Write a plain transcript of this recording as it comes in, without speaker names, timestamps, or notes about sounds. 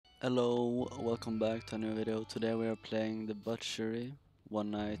Hello, welcome back to a new video. Today we are playing the butchery. One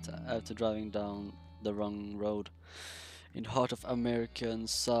night after driving down the wrong road. In the heart of American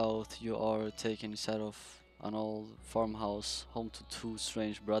South, you are taken inside of an old farmhouse, home to two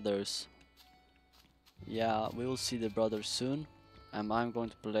strange brothers. Yeah, we will see the brothers soon. And I'm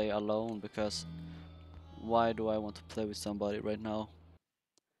going to play alone because why do I want to play with somebody right now?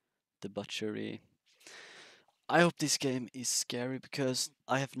 The butchery. I hope this game is scary because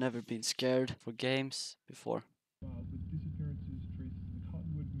I have never been scared for games before. With disappearances traced to the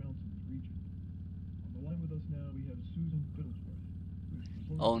Cottonwood Mountains region. On the line with us now, we have Susan Fiddlesworth, who is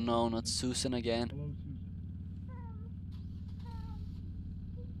Oh reporting no, from not Susan again. Hello, Susan.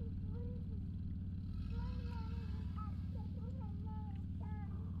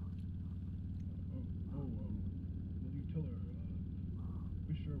 Will you tell her?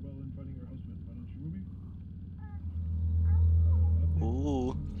 Wish her well in finding her husband. Why don't you, Ruby?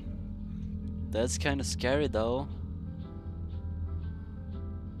 Ooh, that's kind of scary though.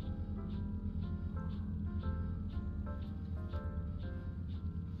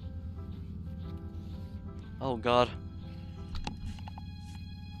 Oh god.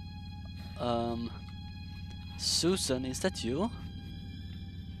 Um, Susan, is that you?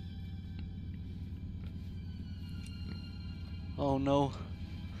 Oh no.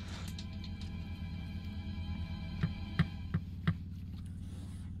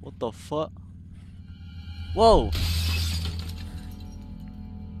 What the fuck? Whoa!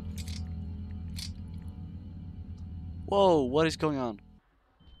 Whoa, what is going on?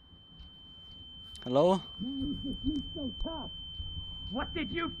 Hello? So tough. What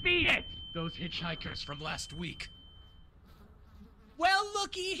did you feed it? Those hitchhikers from last week. Well,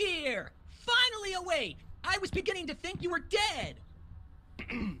 looky here! Finally awake! I was beginning to think you were dead!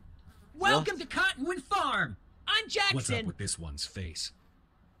 Welcome to Cottonwood Farm! I'm Jackson! What's up with this one's face?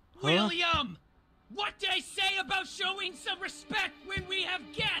 Huh? William! What did I say about showing some respect when we have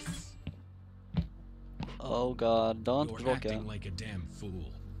guests? Oh god, don't You're look acting at. like a damn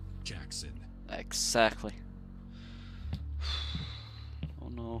fool, Jackson. Exactly. Oh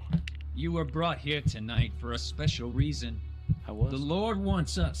no. You were brought here tonight for a special reason. I was. The Lord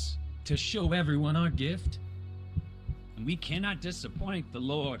wants us to show everyone our gift. And we cannot disappoint the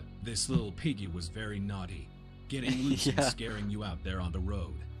Lord. This little piggy was very naughty, getting loose and Yeah. scaring you out there on the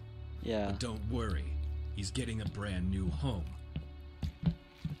road. Yeah. But don't worry, he's getting a brand new home. What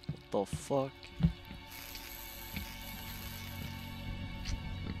the fuck?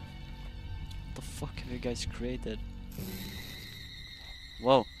 What the fuck have you guys created?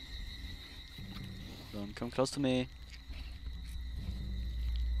 Whoa. Don't come close to me.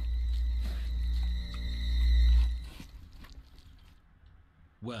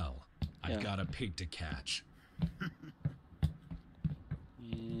 Well, Yeah. I've got a pig to catch.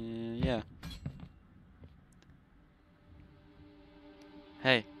 Yeah.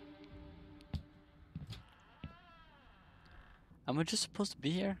 Hey. Am I just supposed to be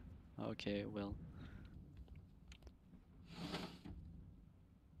here? Okay, well.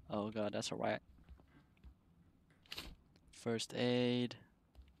 Oh god, that's alright. First aid.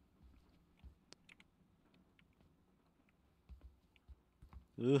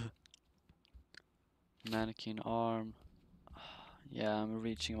 Ugh. Mannequin arm. Yeah, I'm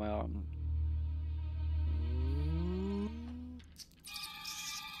reaching my arm.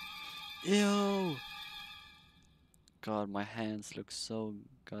 Ew! God, my hands look so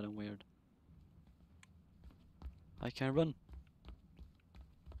goddamn weird. I can run.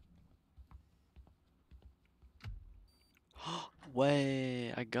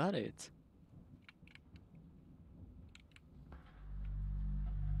 Way, I got it.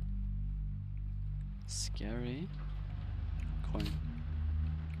 Scary. Coin.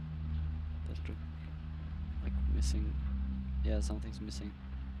 That look like missing. Yeah, something's missing.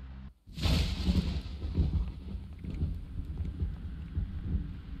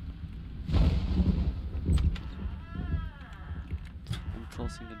 I'm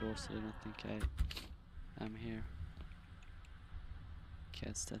closing the door so they don't think I'm here.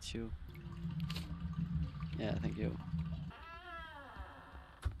 Cat statue. Yeah, thank you.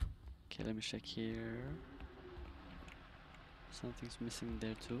 Okay, let me check here. Something's missing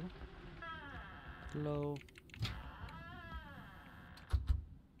there too. Hello.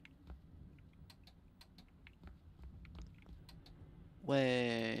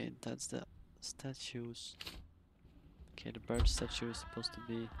 Wait, that's the statues. Okay, the bird statue is supposed to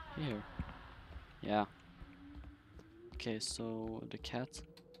be here. Yeah. Okay, so the cat.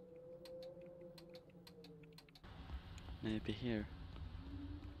 Maybe here.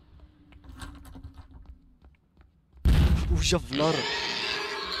 Oh jävlar!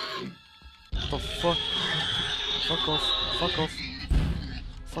 the fuck? Fuck off. Fuck off.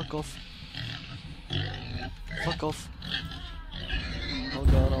 Fuck off. Fuck off. Oh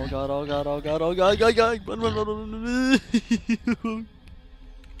god, oh god, oh god, oh god, oh god, god, god. Run, run, run, run, run.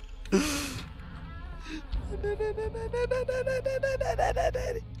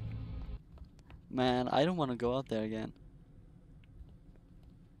 Man, I don't want to go out there again.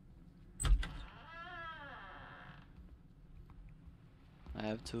 I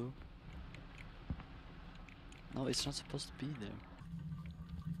have to. No, it's not supposed to be there.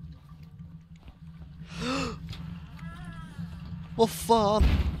 Vad fan?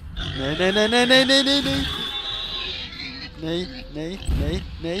 Nej, nej, nej, nej, nej, nej, nej, nej. Nej, nej, nej,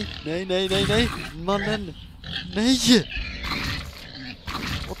 nej, nej, nej, nej, nej. Mannen. Nej!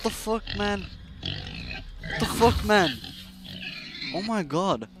 What the fuck, man? What the fuck, man? Oh my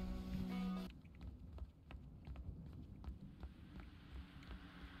god.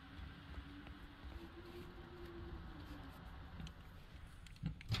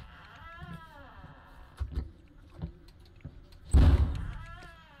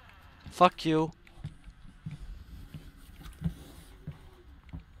 Fuck you.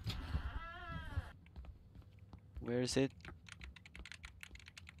 Where is it?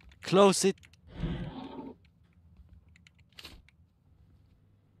 Close it.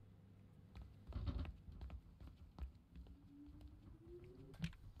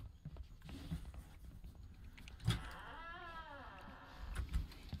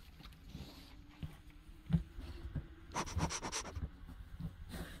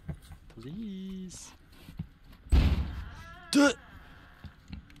 Please. Duh.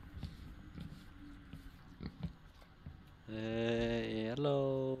 Hey,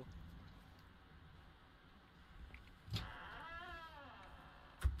 hello.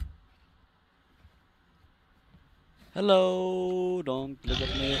 Hello, don't look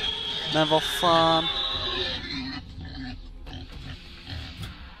at me. Men vad fan?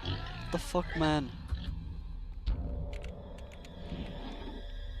 What the fuck, man?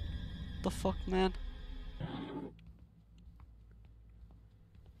 What the fuck, man?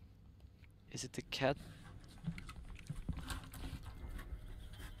 Is it the cat?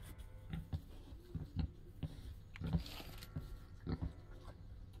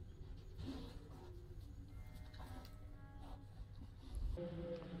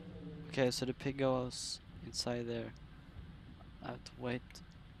 Okay, so the pig goes inside there. I have to wait.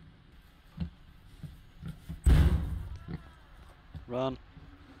 Run.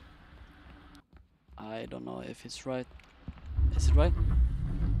 I don't know if it's right. Is it right?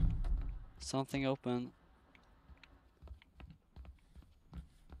 Something open.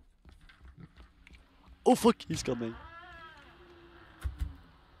 Oh fuck, he's coming.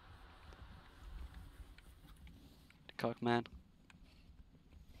 The cock man.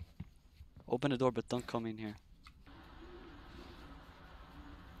 Open the door, but don't come in here.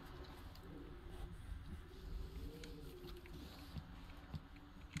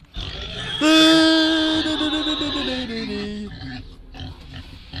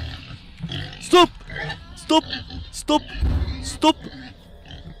 Stop! Stop! Stop! Stop!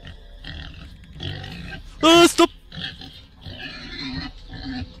 Stop! Stop!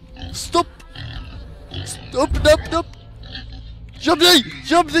 Stop! Stop! Stop! Jump!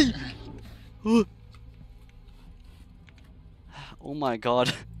 Jump! Oh my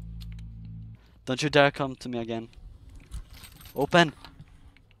god. Don't you dare come to me again. Open!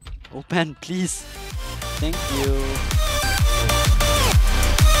 Open, please! Thank you.